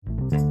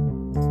Good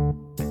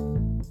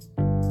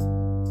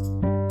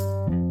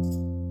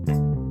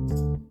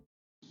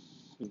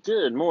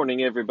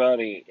morning,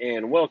 everybody,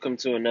 and welcome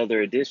to another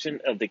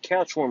edition of the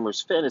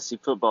Couchwarmers Fantasy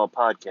Football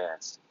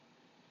Podcast.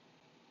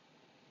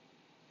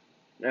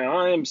 Now,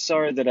 I am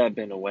sorry that I've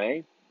been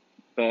away,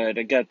 but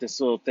I got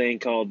this little thing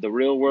called the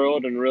real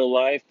world and real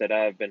life that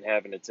I've been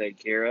having to take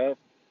care of.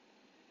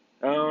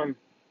 Um,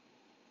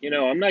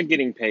 I'm not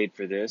getting paid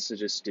for this. I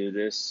just do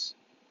this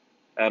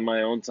at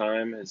my own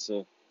time. It's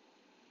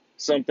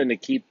something to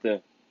keep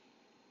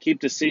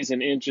the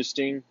season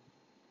interesting.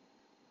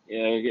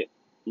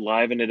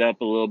 Liven it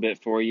up a little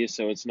bit for you,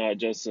 so it's not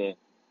just a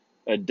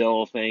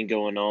dull thing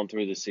going on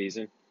through the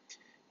season.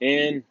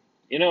 And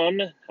I'm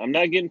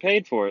not getting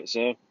paid for it,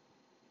 so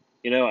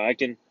I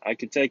can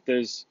take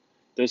those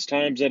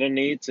times that I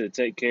need to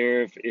take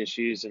care of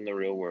issues in the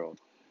real world.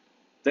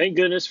 Thank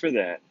goodness for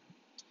that.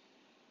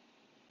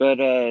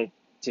 But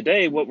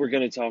today, what we're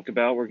going to talk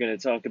about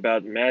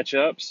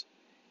matchups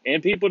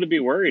and people to be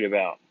worried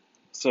about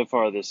so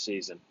far this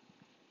season.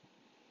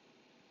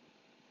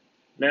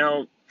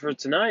 Now, for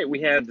tonight,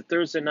 we have the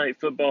Thursday night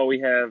football. We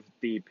have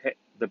the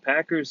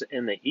Packers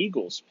and the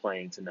Eagles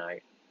playing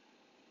tonight.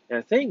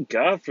 And thank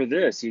God for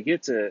this. You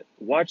get to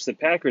watch the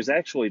Packers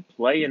actually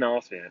play an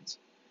offense.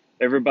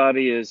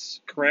 Everybody is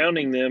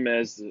crowning them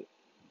as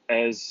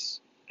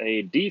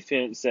a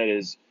defense that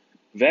is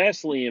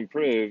vastly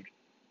improved,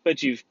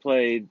 but you've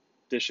played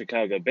the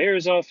Chicago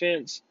Bears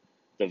offense,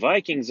 the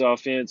Vikings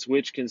offense,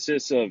 which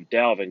consists of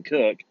Dalvin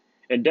Cook.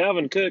 And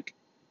Dalvin Cook,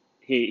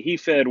 he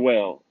fed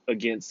well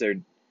against their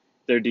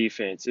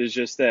defense. It's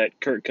just that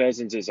Kirk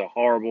Cousins is a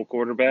horrible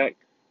quarterback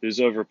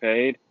who's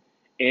overpaid,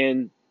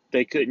 and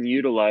they couldn't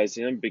utilize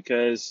him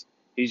because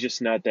he's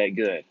just not that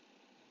good.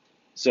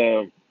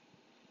 So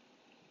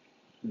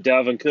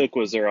Dalvin Cook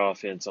was their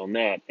offense on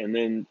that, and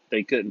then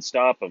they couldn't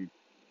stop him.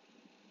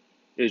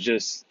 It was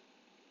just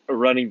a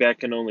running back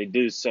can only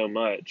do so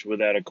much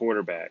without a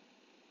quarterback.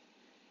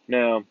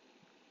 Now,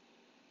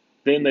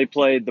 then they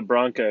played the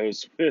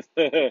Broncos with,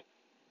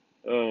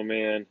 oh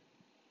man,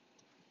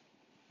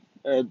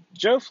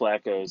 Joe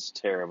Flacco's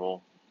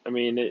terrible. I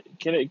mean,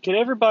 can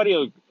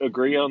everybody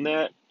agree on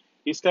that?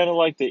 He's kind of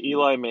like the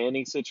Eli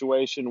Manning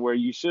situation where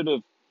you should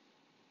have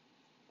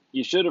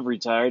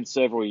retired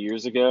several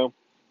years ago,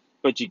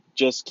 but you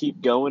just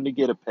keep going to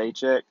get a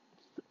paycheck.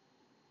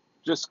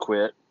 Just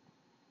quit.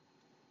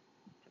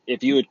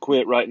 If you would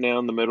quit right now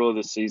in the middle of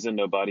the season,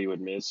 nobody would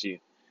miss you.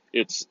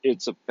 It's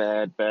a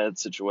bad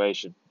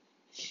situation.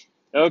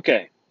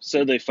 Okay,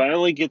 so they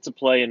finally get to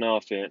play an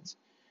offense.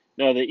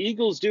 Now, the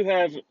Eagles do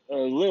have a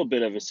little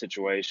bit of a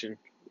situation.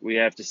 We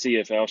have to see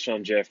if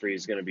Alshon Jeffrey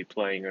is going to be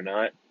playing or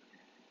not.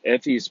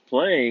 If he's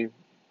playing,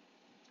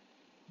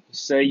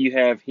 say you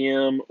have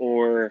him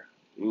or,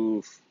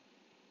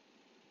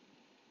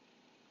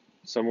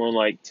 someone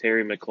like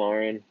Terry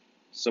McLaurin,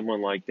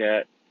 someone like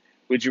that.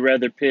 Would you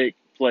rather play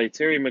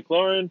Terry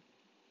McLaurin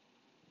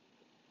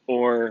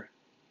or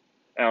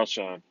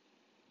Alshon?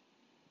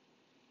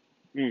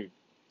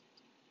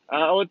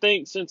 I would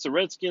think since the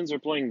Redskins are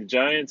playing the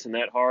Giants and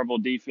that horrible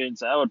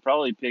defense, I would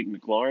probably pick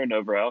McLaurin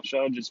over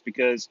Alshon just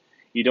because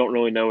you don't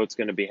really know what's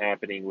going to be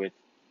happening with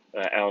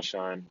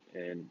Alshon,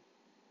 and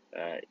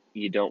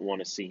you don't want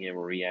to see him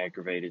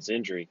re-aggravate his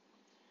injury.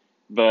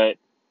 But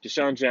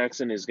Deshaun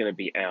Jackson is going to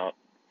be out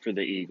for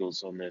the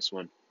Eagles on this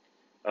one.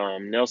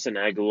 Nelson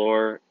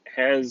Agholor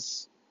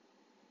has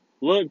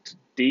looked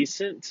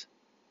decent.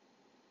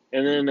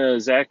 And then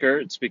Zach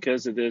Ertz,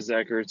 because of this,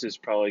 Zach Ertz is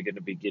probably going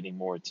to be getting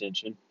more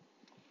attention.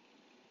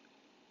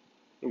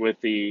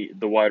 With the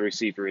wide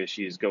receiver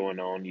issues going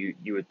on, you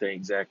would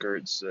think Zach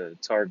Ertz's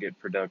target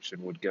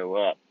production would go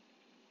up.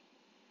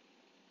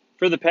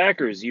 For the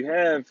Packers, you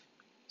have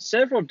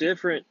several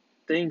different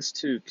things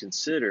to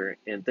consider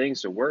and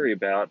things to worry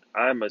about.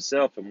 I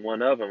myself am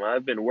one of them.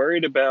 I've been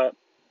worried about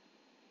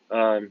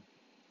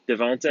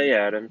Davante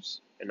Adams,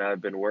 and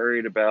I've been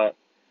worried about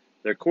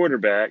their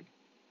quarterback,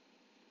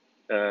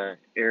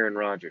 Aaron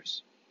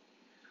Rodgers.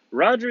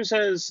 Rodgers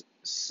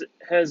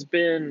has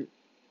been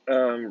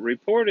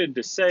reported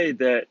to say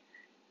that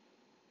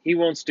he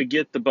wants to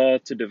get the ball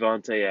to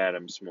Davante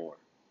Adams more.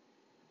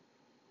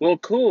 Well,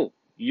 cool.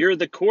 You're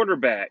the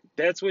quarterback.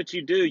 That's what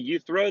you do. You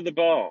throw the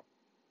ball.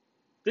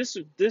 This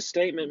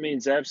statement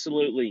means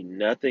absolutely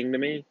nothing to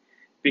me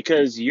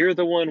because you're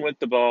the one with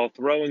the ball,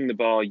 throwing the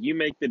ball. You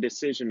make the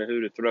decision of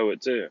who to throw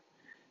it to.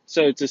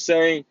 So to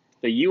say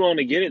that you want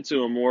to get it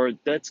to him more,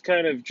 that's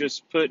kind of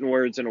just putting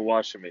words in a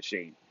washing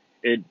machine.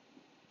 It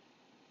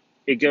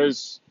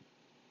goes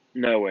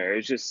nowhere.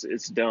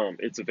 It's dumb.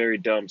 It's a very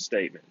dumb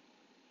statement.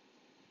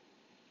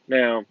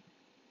 Now,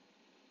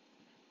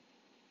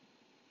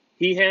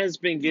 he has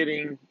been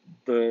getting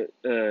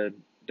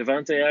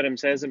Davante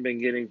Adams hasn't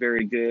been getting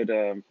very good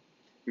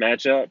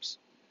matchups.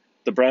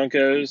 The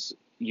Broncos,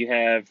 you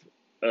have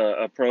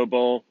a Pro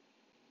Bowl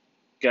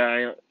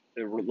guy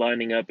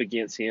lining up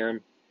against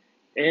him,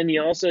 and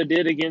you also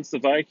did against the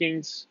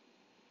Vikings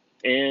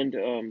and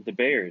the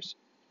Bears.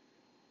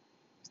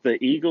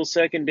 The Eagles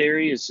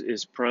secondary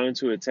is prone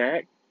to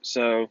attack,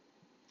 so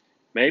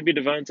Maybe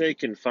Devontae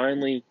can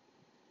finally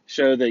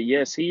show that,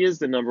 yes, he is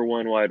the number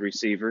one wide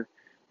receiver.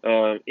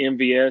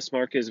 MVS,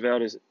 Marquez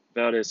Valdez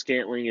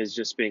Scantling, has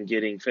just been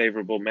getting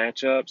favorable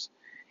matchups,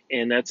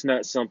 and that's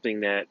not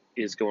something that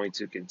is going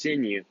to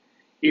continue.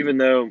 Even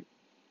though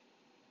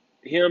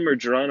him or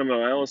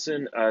Geronimo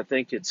Allison, I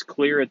think it's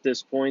clear at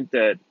this point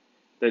that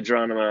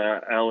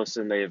Geronimo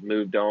Allison, they have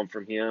moved on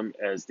from him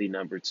as the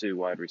number two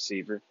wide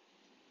receiver.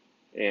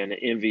 And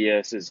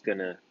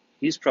MVS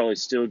he's probably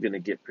still going to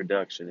get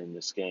production in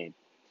this game.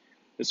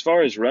 As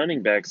far as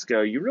running backs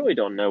go, you really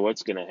don't know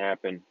what's going to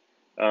happen.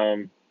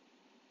 Um,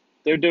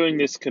 they're doing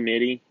this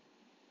committee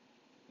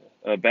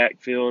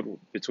backfield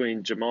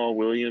between Jamal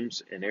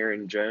Williams and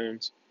Aaron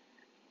Jones.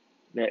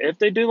 Now, if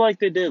they do like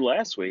they did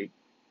last week,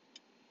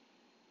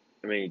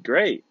 I mean,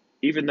 great.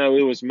 Even though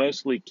it was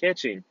mostly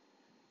catching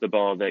the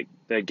ball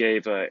that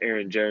gave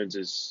Aaron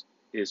Jones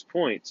his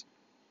points,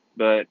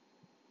 but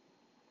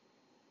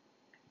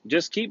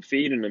just keep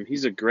feeding him.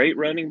 He's a great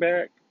running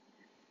back.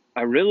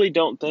 I really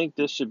don't think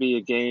this should be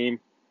a game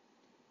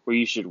where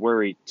you should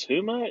worry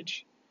too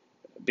much,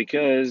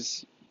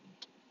 because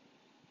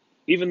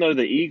even though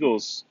the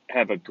Eagles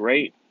have a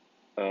great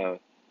uh,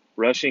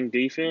 rushing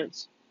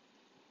defense,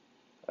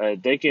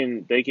 they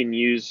can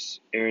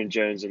use Aaron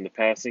Jones in the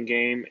passing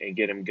game and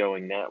get him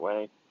going that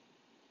way.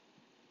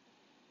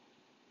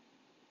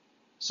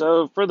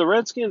 So for the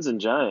Redskins and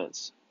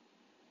Giants,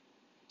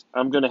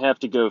 I'm going to have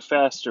to go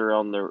faster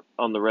on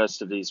the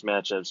rest of these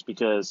matchups,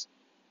 because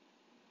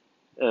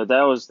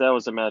that was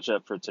a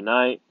matchup for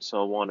tonight.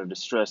 So I wanted to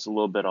stress a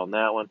little bit on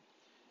that one.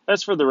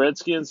 As for the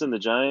Redskins and the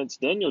Giants,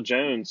 Daniel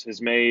Jones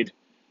has made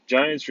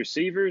Giants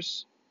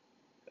receivers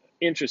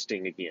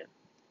interesting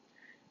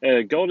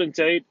again. Golden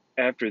Tate,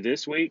 after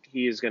this week,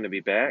 he is going to be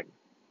back.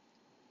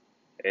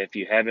 If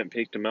you haven't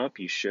picked him up,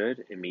 you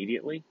should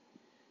immediately,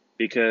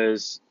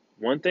 because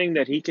one thing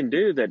that he can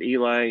do that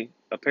Eli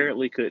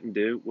apparently couldn't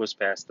do was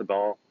pass the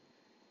ball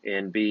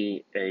and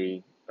be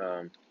a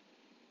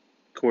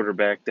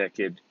quarterback that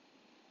could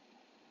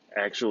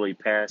actually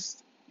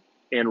pass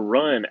and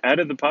run out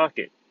of the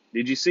pocket.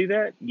 Did you see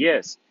that?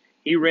 Yes,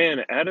 he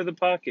ran out of the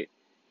pocket.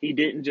 He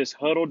didn't just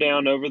huddle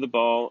down over the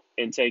ball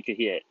and take a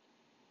hit,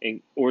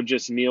 or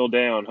just kneel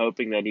down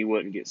hoping that he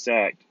wouldn't get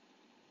sacked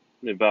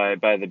by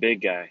the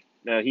big guy.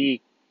 Now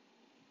he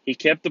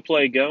kept the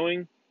play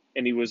going,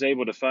 and he was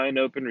able to find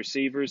open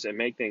receivers and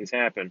make things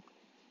happen.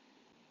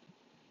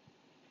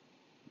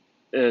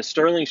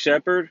 Sterling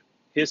Shepard,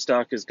 his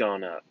stock has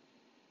gone up.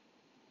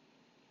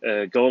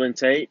 Golden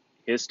Tate,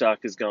 his stock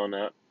has gone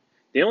up.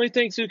 The only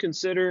thing to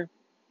consider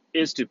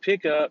is to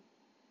pick up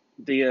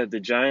the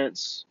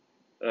Giants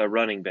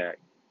running back,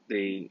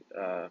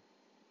 their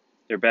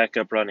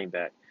backup running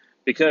back,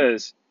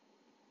 because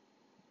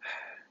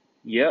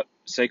yep,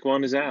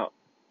 Saquon is out,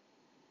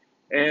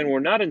 and we're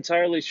not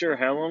entirely sure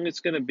how long it's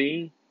going to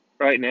be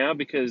right now,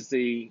 because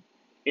the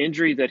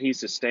injury that he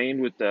sustained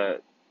with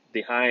the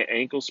high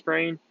ankle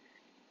sprain,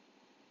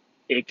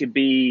 it could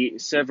be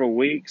several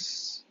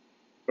weeks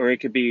or it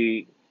could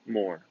be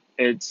more.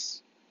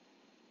 It's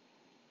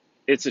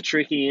a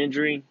tricky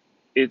injury.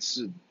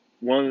 It's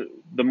one of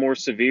the more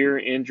severe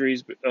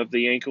injuries of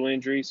the ankle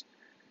injuries.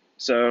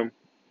 So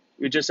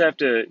we just have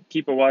to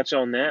keep a watch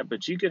on that.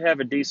 But you could have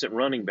a decent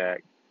running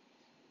back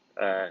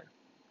uh,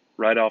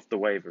 right off the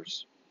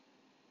waivers.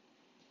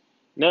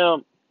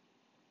 Now,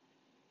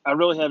 I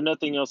really have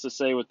nothing else to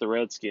say with the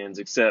Redskins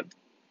except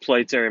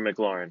play Terry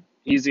McLaurin.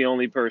 He's the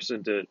only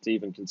person to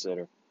even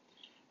consider.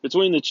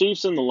 Between the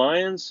Chiefs and the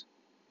Lions,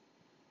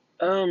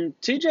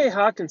 TJ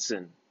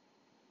Hawkinson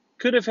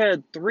could have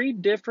had three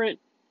different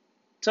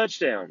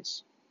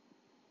touchdowns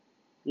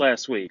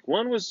last week.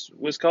 One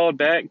was called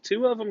back.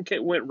 Two of them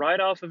went right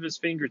off of his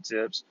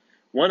fingertips.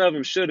 One of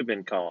them should have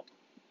been caught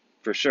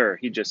for sure.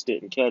 He just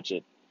didn't catch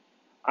it.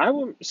 I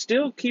will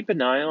still keep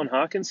an eye on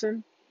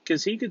Hawkinson,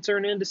 because he could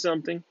turn into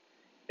something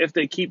if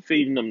they keep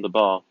feeding him the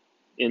ball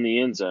in the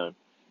end zone.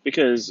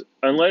 Because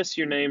unless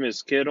your name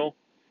is Kittle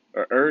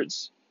or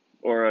Ertz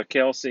or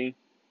Kelsey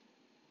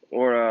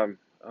or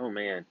oh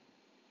man,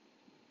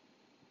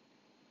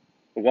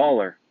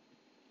 Waller,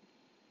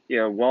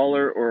 yeah,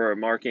 Waller or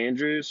Mark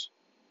Andrews,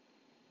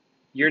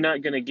 you're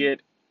not going to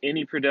get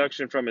any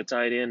production from a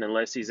tight end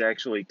unless he's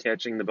actually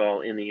catching the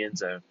ball in the end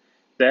zone.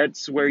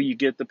 That's where you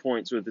get the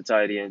points with the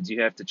tight ends.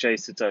 You have to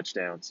chase the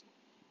touchdowns.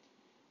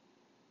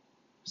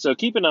 So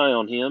keep an eye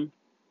on him.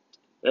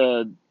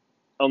 Uh,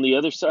 on the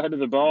other side of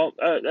the ball,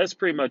 that's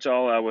pretty much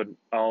all I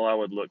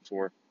would look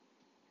for.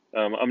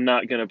 I'm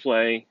not going to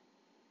play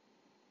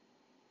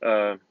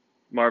uh,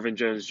 Marvin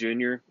Jones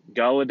Jr.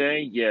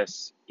 Galladay,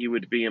 yes, he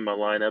would be in my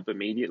lineup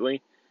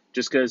immediately,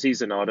 just because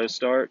he's an auto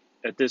start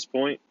at this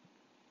point.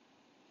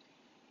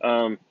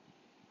 Um,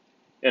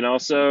 and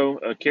also,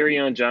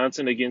 Kerryon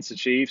Johnson against the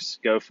Chiefs,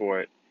 go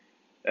for it.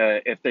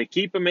 If they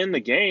keep him in the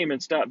game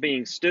and stop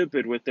being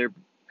stupid with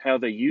how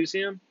they use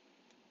him,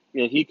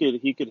 yeah, he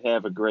could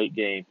have a great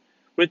game.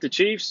 With the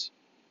Chiefs,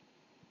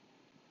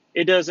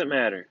 it doesn't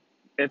matter.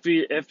 If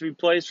he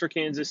plays for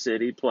Kansas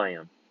City, play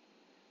him.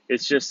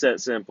 It's just that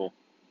simple.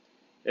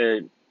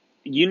 Uh,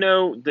 you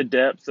know the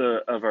depth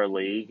of our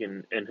league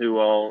and who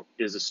all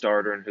is a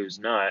starter and who's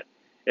not.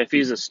 If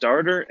he's a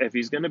starter, if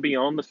he's going to be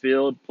on the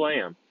field, play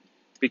him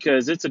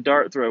because it's a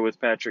dart throw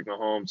with Patrick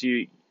Mahomes.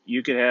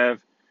 You could have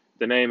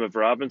the name of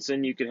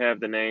Robinson, you could have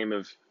the name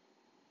of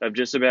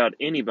just about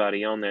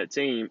anybody on that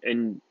team,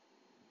 and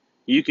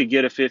you could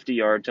get a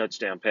 50-yard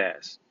touchdown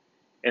pass,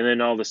 and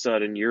then all of a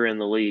sudden you're in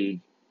the league,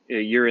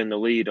 you're in the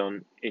lead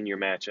on in your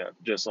matchup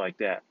just like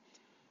that.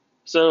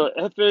 So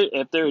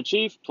if they're a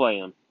Chief, play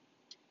them.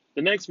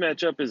 The next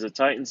matchup is the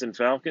Titans and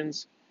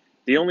Falcons.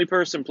 The only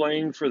person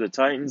playing for the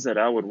Titans that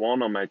I would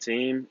want on my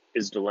team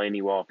is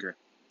Delaney Walker.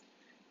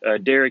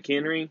 Derrick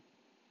Henry,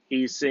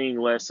 he's seeing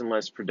less and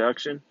less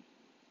production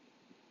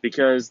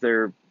because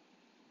they're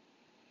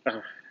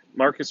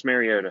Marcus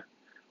Mariota.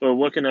 Well,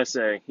 what can I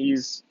say?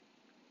 He's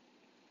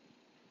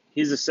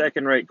a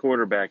second-rate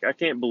quarterback. I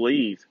can't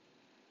believe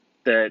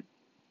that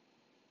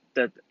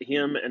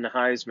him and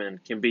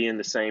Heisman can be in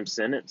the same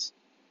sentence.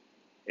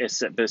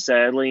 But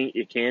sadly,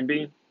 it can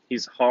be.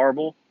 He's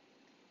horrible.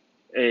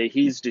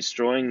 He's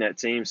destroying that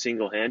team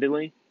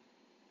single-handedly.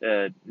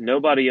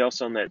 Nobody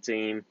else on that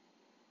team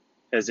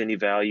has any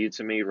value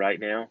to me right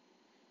now.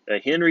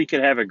 Henry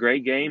could have a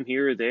great game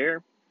here or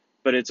there,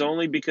 but it's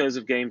only because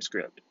of game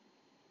script.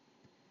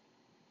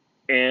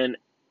 And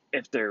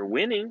if they're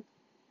winning,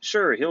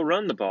 sure, he'll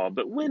run the ball.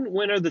 But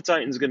when are the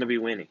Titans going to be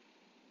winning?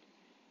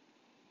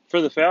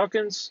 For the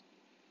Falcons,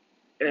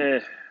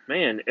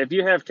 man, if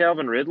you have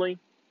Calvin Ridley,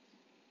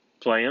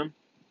 play him.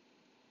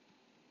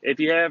 If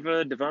you have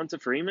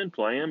Devonta Freeman,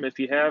 play him. If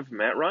you have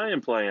Matt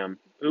Ryan, play him.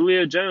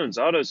 Julio Jones,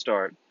 auto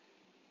start.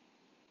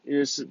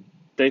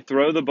 They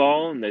throw the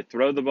ball, and they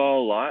throw the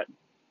ball a lot.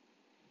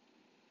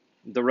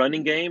 The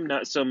running game,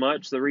 not so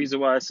much. The reason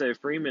why I say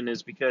Freeman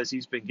is because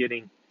he's been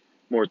getting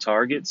more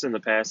targets in the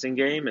passing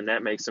game, and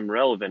that makes him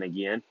relevant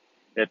again.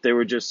 If they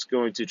were just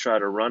going to try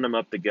to run him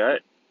up the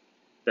gut,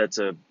 that's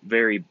a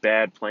very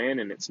bad plan,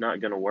 and it's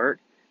not going to work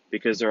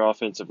because their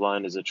offensive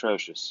line is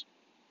atrocious.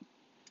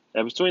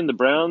 Now, between the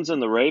Browns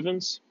and the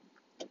Ravens,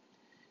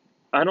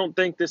 I don't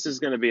think this is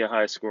going to be a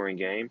high-scoring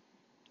game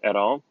at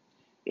all.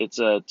 It's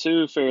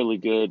two fairly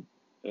good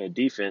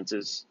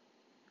defenses,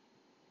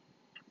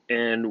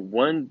 and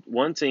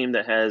one team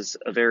that has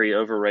a very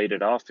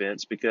overrated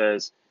offense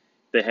because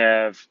they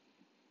have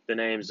the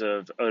names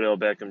of Odell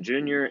Beckham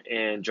Jr.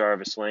 and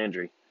Jarvis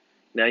Landry.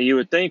 Now, you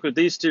would think with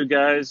these two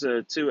guys, two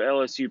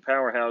LSU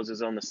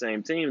powerhouses on the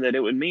same team, that it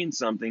would mean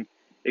something,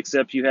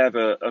 except you have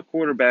a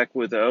quarterback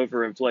with an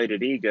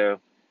overinflated ego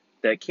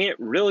that can't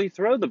really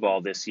throw the ball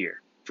this year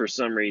for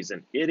some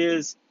reason. It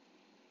is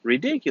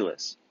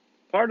ridiculous.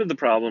 Part of the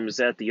problem is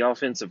that the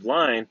offensive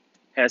line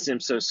has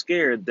him so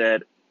scared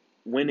that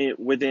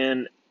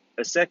within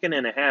a second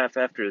and a half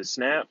after the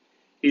snap,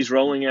 he's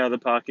rolling out of the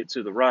pocket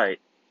to the right,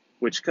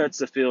 which cuts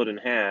the field in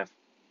half.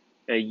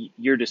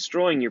 You're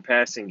destroying your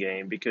passing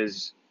game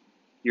because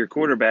your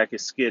quarterback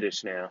is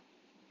skittish now.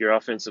 Your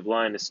offensive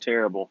line is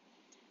terrible.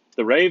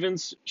 The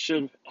Ravens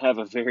should have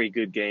a very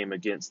good game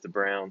against the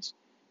Browns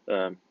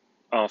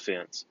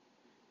offense.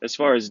 As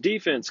far as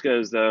defense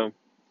goes, though,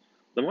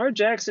 Lamar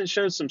Jackson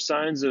showed some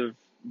signs of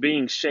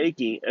being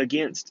shaky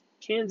against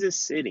Kansas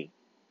City.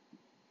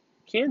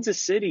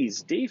 Kansas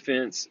City's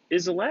defense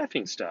is a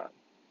laughingstock.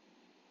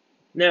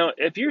 Now,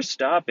 if you're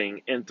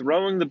stopping and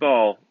throwing the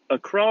ball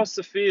across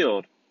the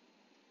field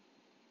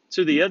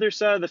to the other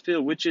side of the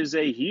field, which is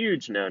a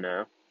huge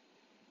no-no,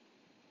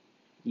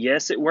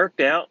 yes, it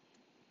worked out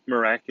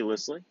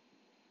miraculously.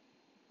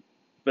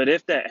 But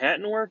if that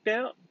hadn't worked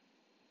out,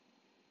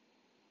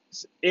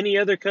 any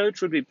other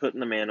coach would be putting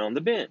the man on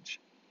the bench.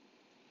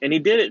 And he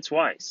did it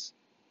twice.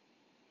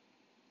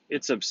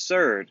 It's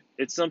absurd.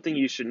 It's something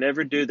you should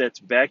never do. That's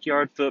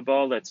backyard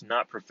football. That's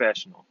not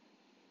professional.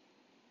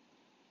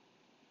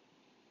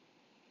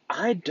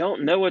 I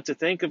don't know what to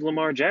think of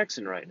Lamar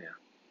Jackson right now.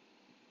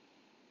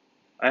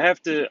 I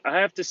have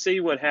to see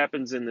what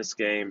happens in this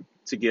game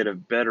to get a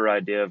better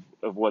idea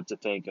of what to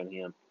think on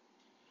him.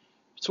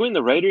 Between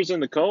the Raiders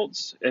and the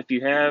Colts, if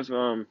you have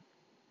oh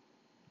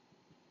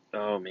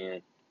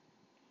man.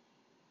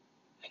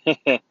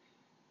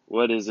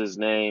 What is his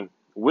name?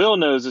 Will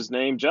knows his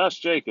name, Josh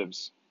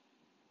Jacobs.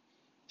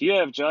 If you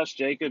have Josh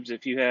Jacobs,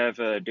 if you have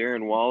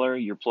Darren Waller,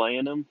 you're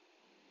playing him.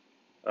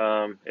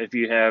 If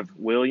you have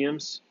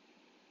Williams,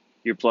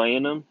 you're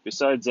playing him.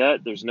 Besides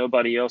that, there's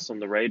nobody else on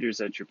the Raiders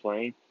that you're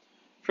playing.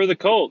 For the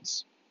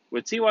Colts,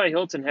 with T.Y.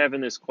 Hilton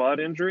having this quad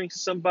injury,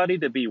 somebody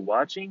to be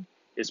watching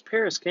is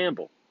Paris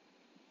Campbell.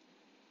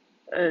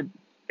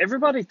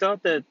 Everybody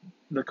thought that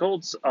the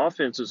Colts'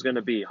 offense was going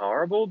to be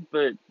horrible,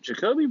 but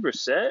Jacoby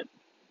Brissett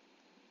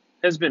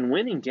has been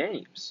winning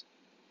games.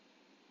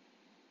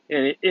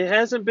 And it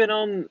hasn't been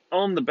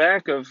on the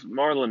back of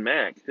Marlon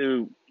Mack,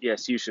 who,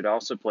 yes, you should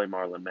also play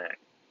Marlon Mack.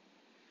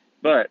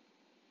 But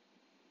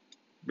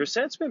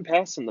Brissett's been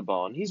passing the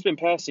ball, and he's been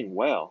passing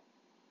well.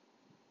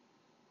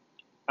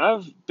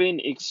 I've been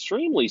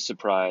extremely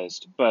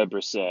surprised by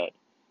Brissett.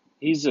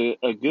 He's a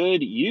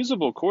good,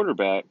 usable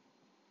quarterback.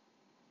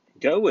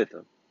 Go with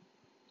him.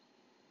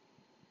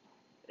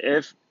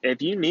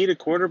 If you need a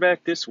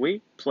quarterback this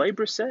week, play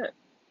Brissett.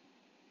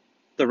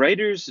 The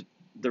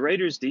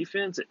Raiders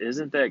defense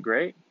isn't that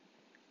great,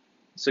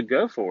 so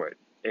go for it.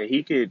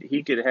 He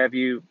could have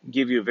you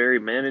give you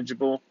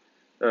a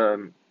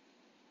um,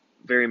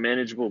 very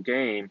manageable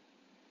game,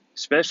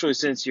 especially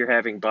since you're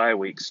having bye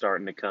weeks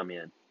starting to come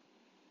in.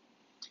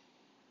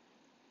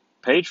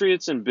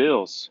 Patriots and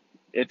Bills.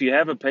 If you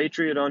have a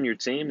Patriot on your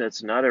team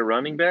that's not a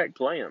running back,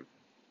 play him.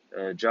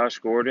 Josh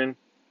Gordon,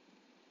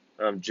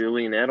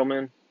 Julian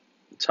Edelman,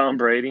 Tom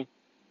Brady,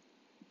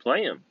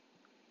 play him.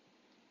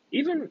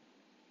 Even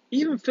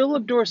even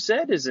Philip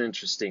Dorsett is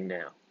interesting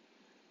now.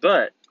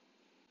 But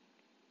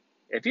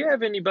if you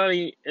have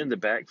anybody in the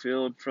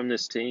backfield from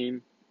this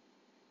team,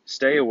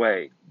 stay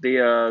away.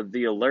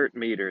 The alert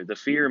meter, the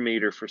fear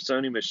meter for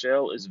Sony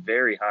Michel is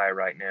very high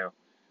right now.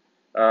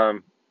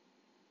 Um,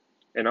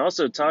 and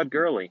also Todd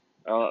Gurley.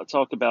 I'll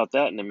talk about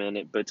that in a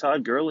minute. But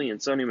Todd Gurley and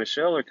Sony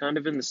Michel are kind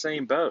of in the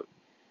same boat.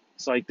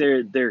 It's like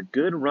they're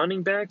good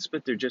running backs,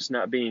 but they're just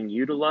not being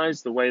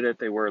utilized the way that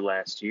they were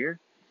last year.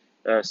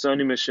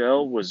 Sony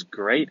Michel was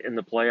great in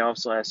the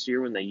playoffs last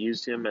year when they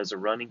used him as a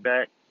running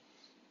back.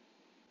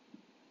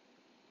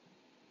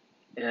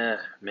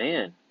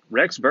 Man,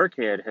 Rex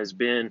Burkhead has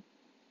been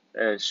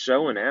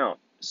showing out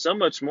so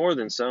much more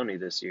than Sony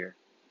this year.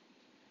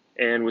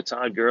 And with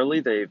Todd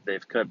Gurley,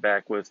 they've cut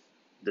back with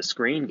the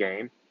screen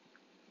game,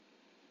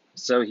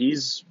 so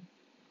he's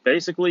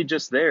basically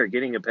just there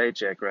getting a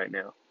paycheck right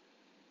now.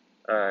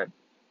 Uh,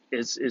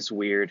 it's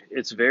weird.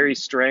 It's very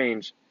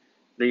strange.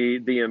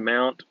 The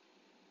amount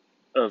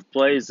of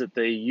plays that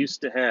they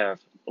used to have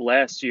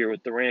last year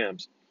with the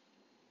Rams,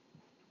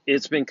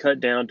 it's been cut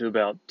down to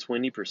about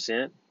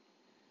 20%.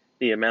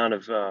 The amount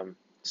of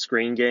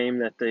screen game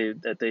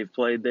that they've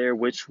played there,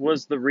 which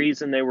was the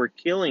reason they were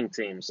killing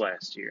teams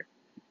last year,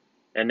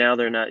 and now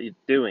they're not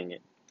doing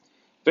it.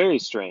 Very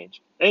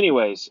strange.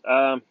 Anyways,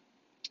 I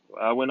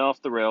went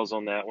off the rails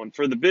on that one.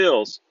 For the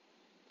Bills,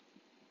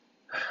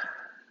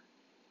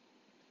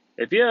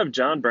 if you have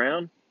John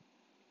Brown,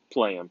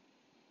 play him.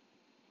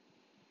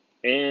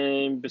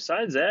 And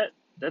besides that,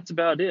 that's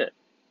about it.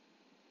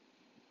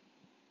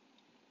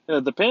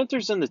 The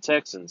Panthers and the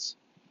Texans,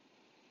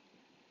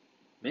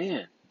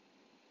 man.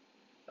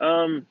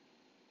 Um,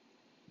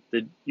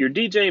 your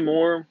DJ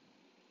Moore,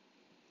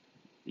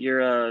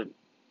 your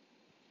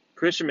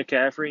Christian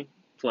McCaffrey,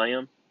 play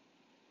him.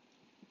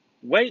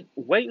 Wait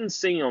and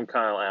see on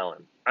Kyle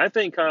Allen. I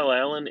think Kyle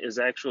Allen is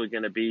actually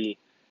going to be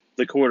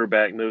the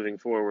quarterback moving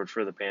forward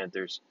for the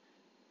Panthers.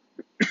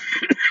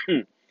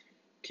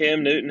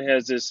 Cam Newton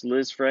has this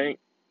Lisfranc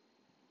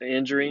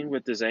injury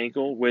with his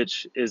ankle,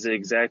 which is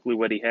exactly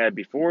what he had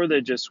before.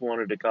 They just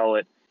wanted to call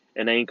it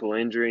an ankle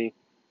injury,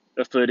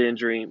 a foot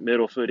injury,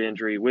 middle foot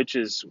injury, which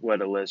is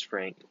what a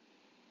Lisfranc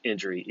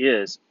injury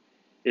is.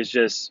 It's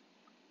just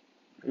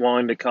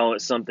wanting to call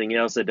it something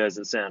else that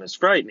doesn't sound as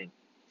frightening.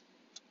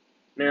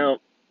 Now,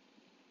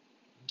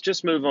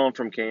 just move on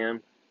from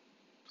Cam.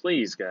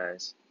 Please,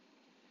 guys.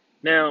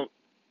 Now,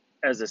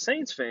 as a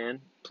Saints fan,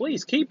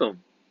 please keep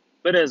him.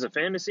 But as a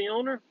fantasy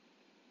owner,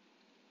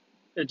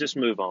 just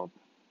move on.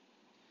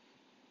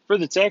 For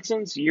the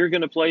Texans, you're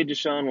going to play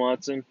Deshaun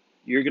Watson.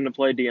 You're going to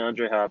play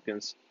DeAndre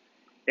Hopkins.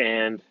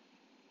 And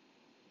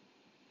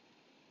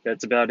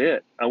that's about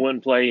it. I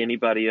wouldn't play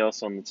anybody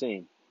else on the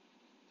team.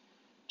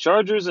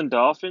 Chargers and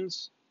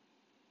Dolphins.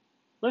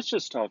 Let's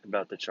just talk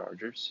about the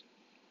Chargers.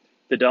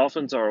 The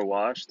Dolphins are a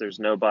wash. There's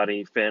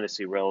nobody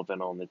fantasy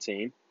relevant on the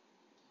team.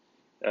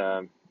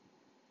 Let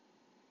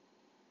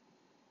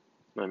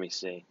me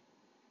see.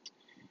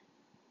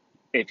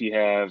 If you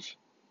have,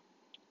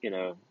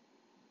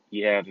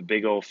 you have a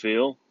big old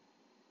Phil,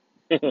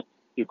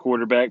 your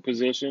quarterback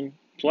position,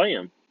 play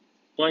him.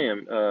 Play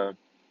him.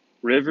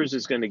 Rivers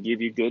is going to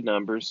give you good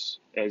numbers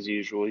as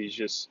usual.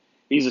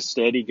 He's a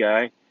steady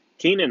guy.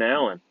 Keenan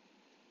Allen.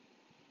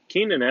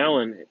 Keenan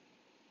Allen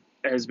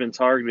has been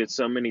targeted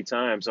so many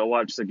times. I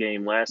watched the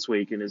game last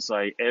week, and it's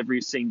like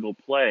every single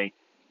play,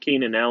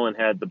 Keenan Allen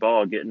had the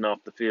ball getting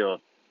off the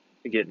field,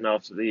 getting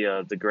off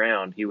the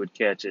ground. He would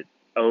catch it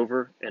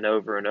over and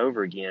over and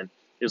over again.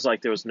 It was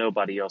like there was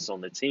nobody else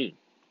on the team.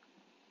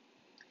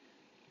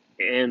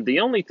 And the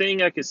only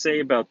thing I could say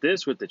about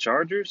this with the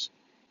Chargers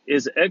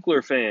is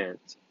Eckler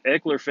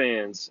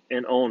fans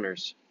and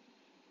owners.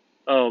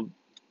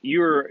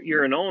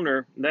 You're an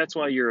owner. That's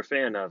why you're a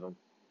fan of him.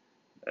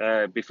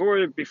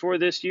 Before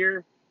this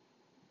year,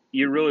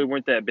 you really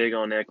weren't that big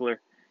on Eckler.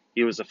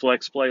 He was a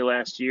flex play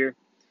last year.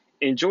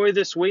 Enjoy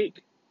this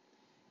week.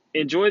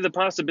 Enjoy the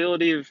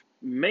possibility of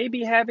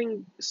maybe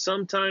having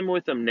some time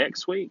with him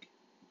next week.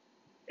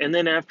 And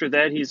then after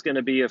that, he's going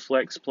to be a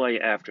flex play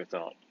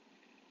afterthought.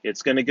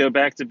 It's going to go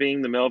back to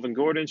being the Melvin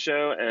Gordon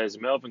show, as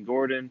Melvin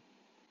Gordon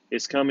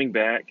is coming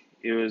back.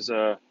 It was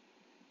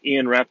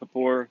Ian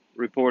Rappaport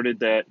reported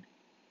that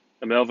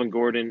Melvin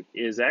Gordon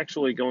is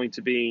actually going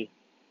to be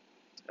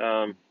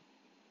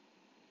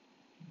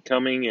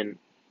coming and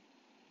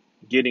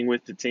getting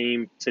with the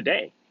team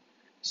today.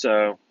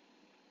 So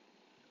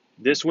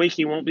this week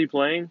he won't be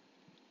playing.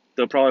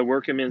 They'll probably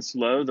work him in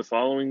slow the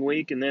following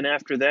week, and then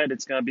after that,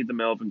 it's got to be the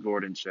Melvin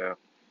Gordon show.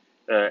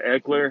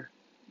 Eckler,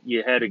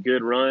 you had a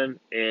good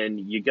run, and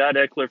you got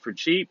Eckler for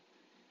cheap,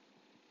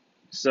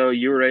 so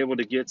you were able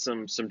to get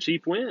some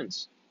cheap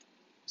wins,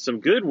 some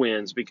good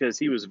wins, because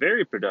he was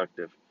very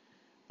productive.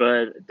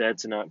 But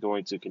that's not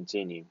going to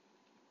continue.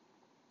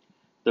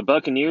 The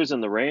Buccaneers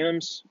and the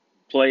Rams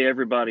play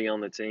everybody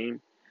on the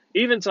team,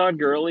 even Todd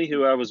Gurley,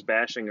 who I was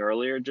bashing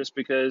earlier, just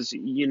because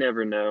you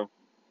never know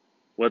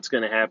what's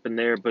going to happen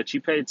there. But you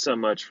paid so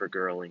much for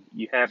Gurley,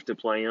 you have to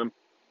play him.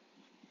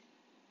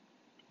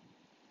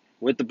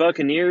 With the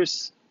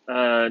Buccaneers,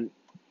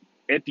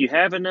 if you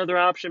have another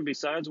option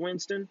besides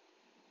Winston,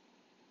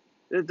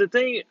 the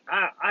thing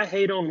I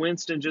hate on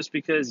Winston just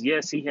because,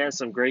 yes, he has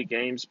some great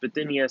games, but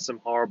then he has some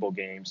horrible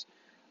games.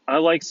 I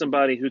like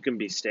somebody who can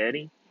be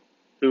steady,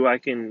 who I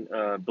can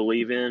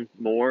believe in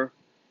more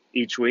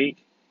each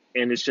week,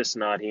 and it's just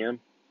not him.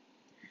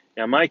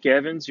 Now, Mike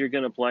Evans, you're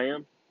going to play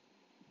him.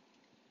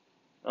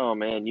 Oh,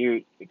 man,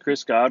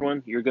 Chris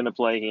Godwin, you're going to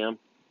play him.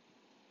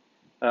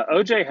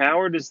 O.J.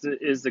 Howard is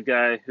the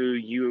guy who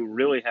you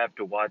really have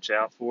to watch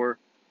out for,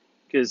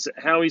 because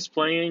how he's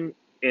playing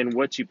and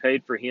what you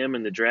paid for him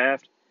in the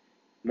draft,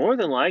 more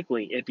than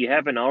likely, if you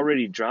haven't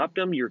already dropped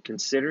him, you're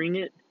considering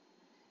it.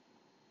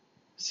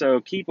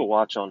 So keep a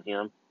watch on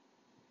him.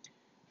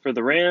 For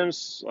the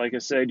Rams, like I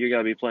said, you're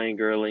going to be playing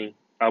Gurley.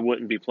 I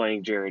wouldn't be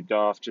playing Jared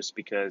Goff just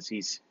because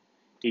he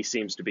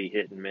seems to be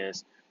hit and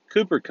miss.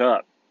 Cooper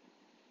Kupp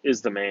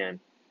is the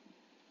man.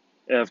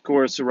 Of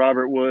course,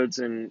 Robert Woods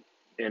and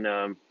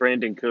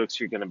Brandon Cooks,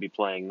 you're going to be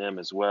playing them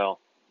as well.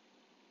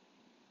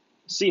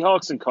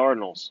 Seahawks and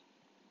Cardinals.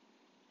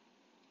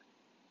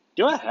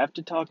 Do I have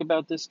to talk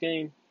about this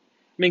game?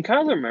 I mean,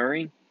 Kyler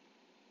Murray,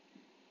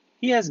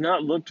 he has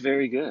not looked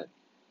very good.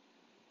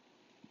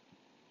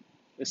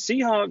 The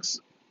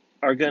Seahawks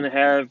are going to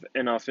have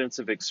an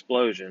offensive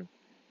explosion,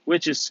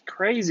 which is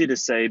crazy to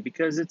say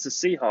because it's the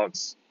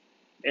Seahawks,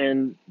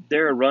 and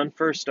they're a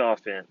run-first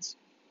offense.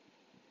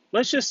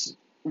 Let's just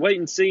wait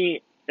and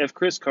see if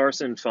Chris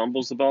Carson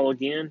fumbles the ball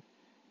again.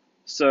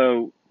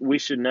 So we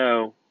should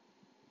know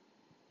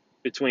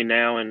between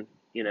now and,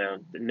 the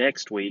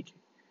next week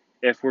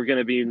if we're going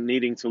to be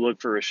needing to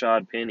look for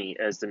Rashad Penny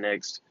as the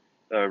next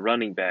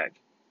running back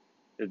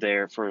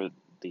there for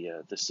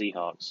the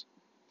Seahawks.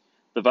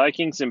 The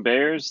Vikings and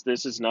Bears,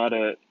 this is not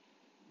an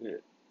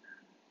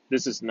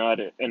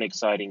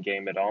exciting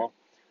game at all.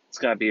 It's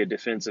got to be a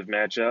defensive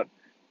matchup.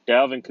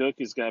 Dalvin Cook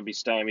is going to be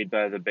stymied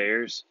by the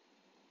Bears.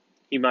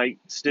 He might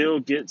still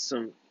get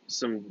some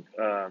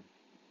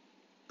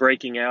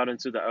breaking out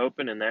into the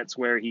open, and that's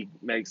where he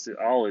makes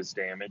all his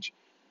damage,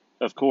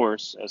 of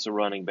course, as a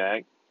running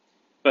back.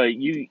 But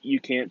you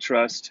can't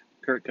trust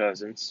Kirk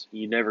Cousins.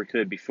 You never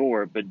could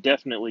before, but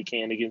definitely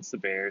can against the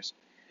Bears.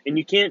 And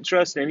you can't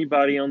trust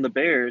anybody on the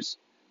Bears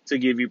to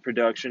give you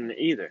production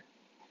either.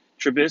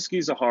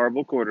 Trubisky's a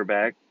horrible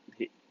quarterback.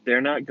 They're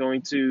not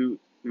going to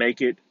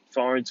make it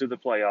far into the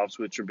playoffs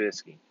with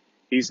Trubisky.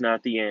 He's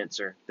not the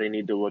answer. They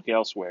need to look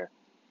elsewhere.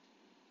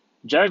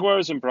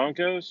 Jaguars and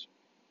Broncos,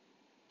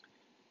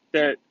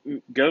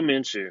 go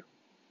Minshew.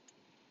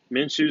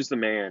 Minshew's the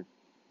man.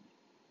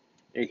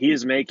 He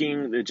is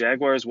making the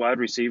Jaguars wide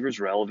receivers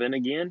relevant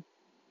again.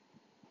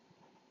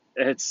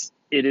 It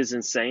is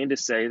insane to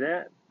say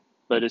that,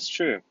 but it's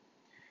true.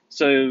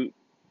 So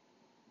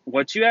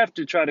what you have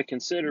to try to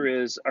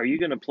consider is, are you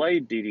going to play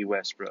D.D.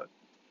 Westbrook?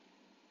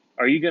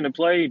 Are you going to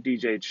play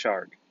DJ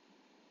Chark?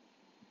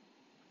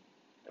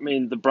 I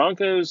mean, the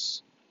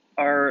Broncos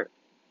are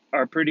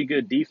pretty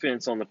good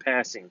defense on the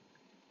passing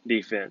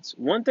defense.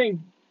 One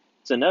thing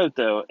to note,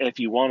 though, if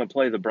you want to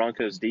play the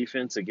Broncos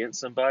defense against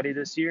somebody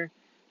this year,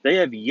 they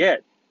have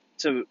yet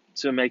to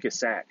make a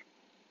sack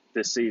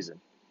this season,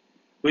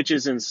 which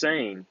is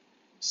insane.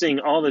 Seeing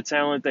all the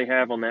talent they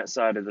have on that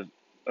side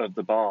of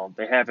the ball,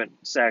 they haven't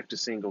sacked a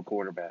single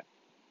quarterback.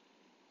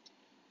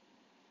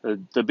 The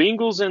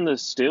Bengals and the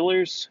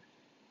Steelers,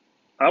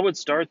 I would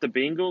start the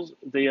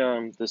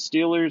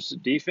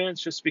Steelers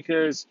defense just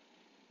because,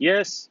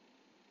 yes,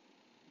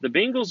 the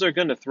Bengals are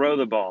going to throw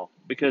the ball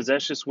because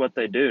that's just what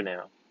they do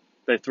now.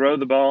 They throw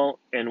the ball,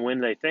 and when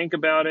they think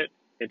about it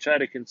and try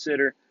to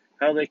consider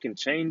how they can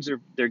change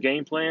their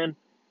game plan,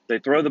 they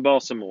throw the ball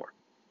some more.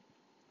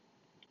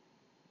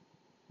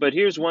 But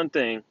here's one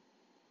thing.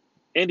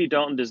 Andy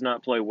Dalton does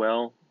not play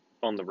well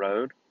on the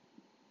road,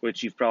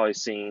 which you've probably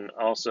seen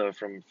also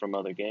from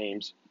other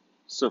games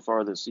so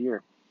far this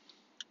year.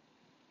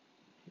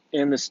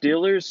 And the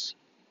Steelers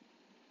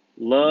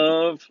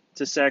love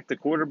to sack the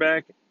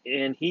quarterback,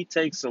 and he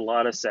takes a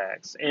lot of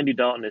sacks. Andy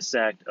Dalton is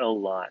sacked a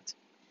lot.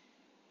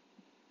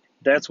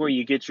 That's where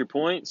you get your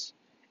points,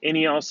 and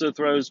he also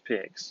throws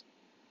picks.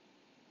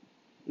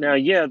 Now,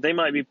 yeah, they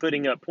might be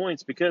putting up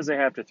points because they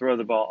have to throw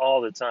the ball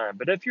all the time.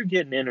 But if you're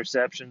getting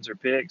interceptions or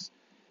picks,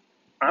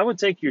 I would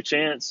take your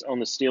chance on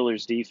the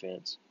Steelers'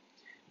 defense.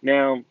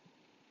 Now,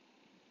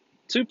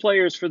 two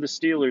players for the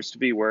Steelers to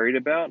be worried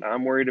about,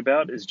 I'm worried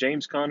about, is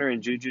James Conner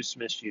and Juju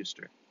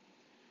Smith-Schuster.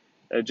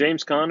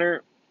 James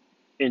Conner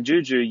and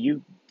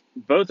Juju,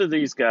 both of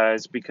these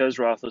guys, because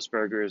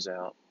Roethlisberger is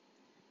out,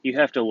 you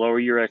have to lower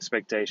your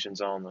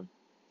expectations on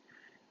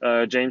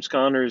them. James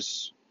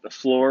Conner's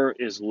floor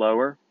is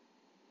lower.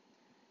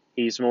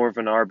 He's more of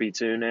an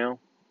RB2 now.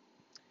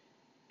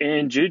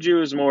 And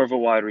Juju is more of a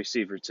wide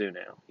receiver too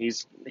now.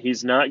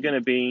 He's not going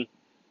to be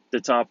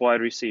the top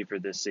wide receiver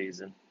this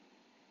season.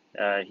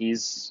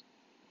 He's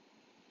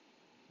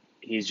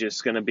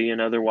just going to be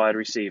another wide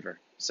receiver,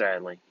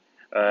 sadly.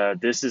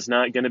 This is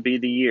not going to be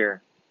the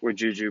year where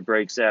Juju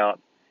breaks out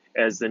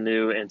as the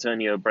new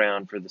Antonio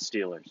Brown for the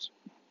Steelers.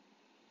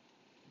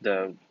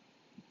 Though,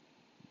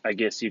 I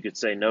guess you could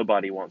say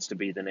nobody wants to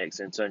be the next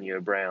Antonio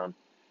Brown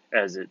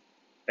as it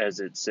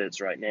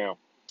sits right now.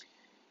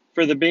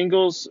 For the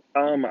Bengals,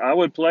 I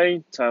would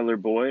play Tyler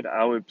Boyd.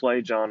 I would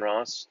play John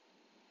Ross.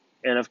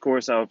 And, of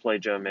course, I would play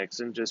Joe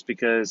Mixon just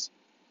because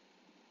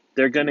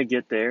they're going to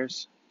get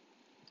theirs.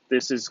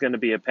 This is going to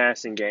be a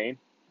passing game.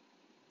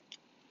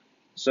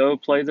 So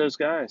play those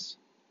guys.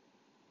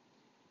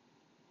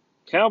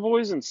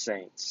 Cowboys and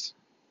Saints.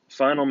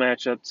 Final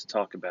matchup to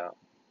talk about.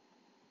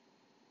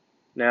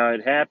 Now,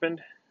 it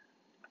happened.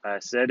 I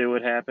said it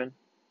would happen.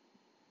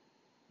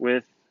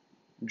 With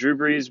Drew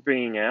Brees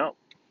being out,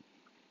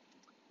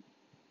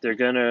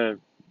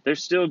 they're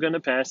still going to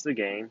pass the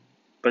game,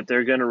 but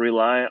they're going to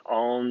rely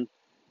on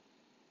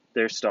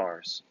their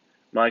stars,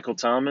 Michael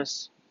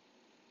Thomas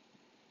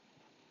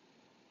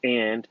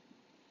and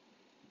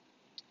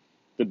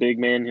the big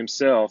man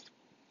himself,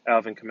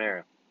 Alvin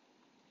Kamara.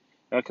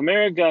 Now,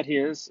 Kamara got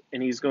his,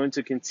 and he's going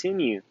to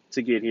continue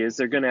to get his.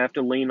 They're going to have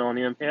to lean on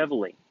him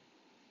heavily.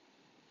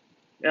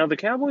 Now, the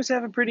Cowboys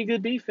have a pretty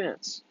good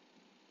defense.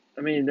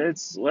 I mean,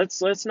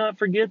 let's not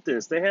forget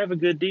this. They have a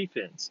good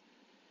defense.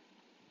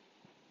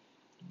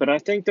 But I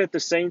think that the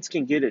Saints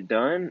can get it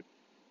done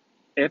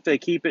if they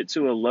keep it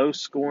to a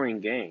low-scoring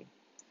game.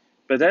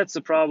 But that's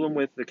the problem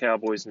with the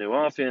Cowboys' new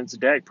offense.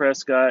 Dak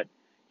Prescott,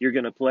 you're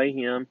going to play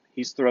him.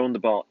 He's throwing the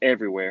ball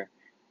everywhere.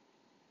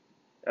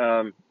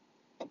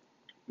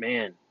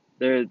 Man,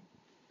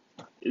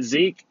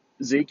 Zeke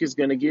is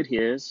going to get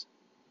his.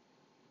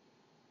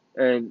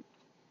 And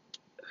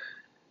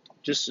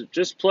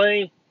just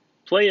play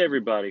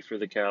everybody for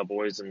the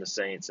Cowboys and the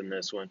Saints in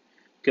this one,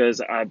 because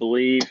I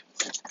believe,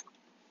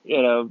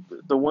 the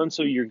ones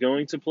who you're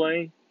going to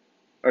play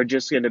are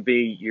just going to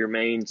be your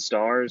main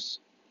stars,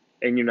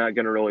 and you're not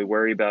going to really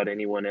worry about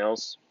anyone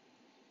else.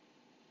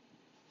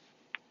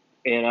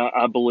 And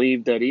I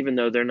believe that even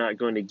though they're not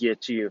going to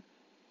get you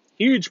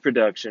huge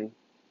production,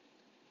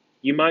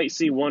 you might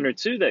see one or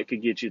two that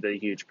could get you the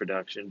huge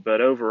production.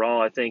 But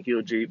overall, I think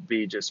you'll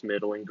be just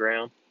middling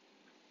ground.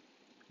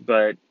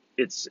 But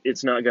it's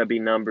not going to be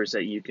numbers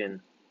that you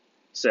can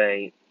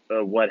say,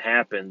 what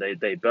happened,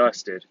 they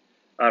busted.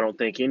 I don't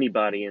think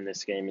anybody in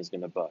this game is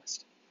going to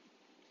bust.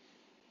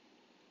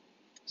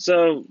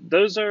 So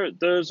those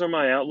are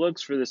my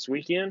outlooks for this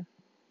weekend.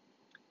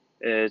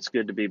 It's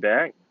good to be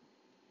back.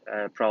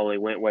 I probably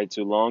went way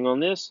too long on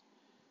this,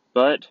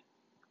 but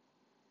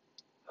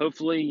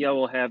hopefully y'all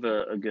will have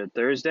a good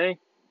Thursday,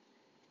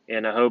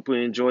 and I hope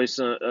we enjoy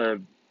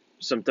some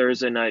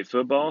Thursday night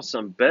football,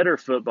 some better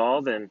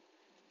football than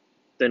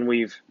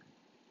we've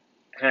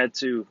had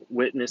to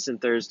witness in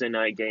Thursday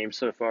night games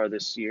so far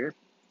this year.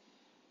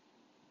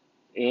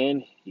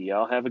 And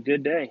y'all have a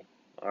good day.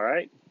 All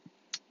right.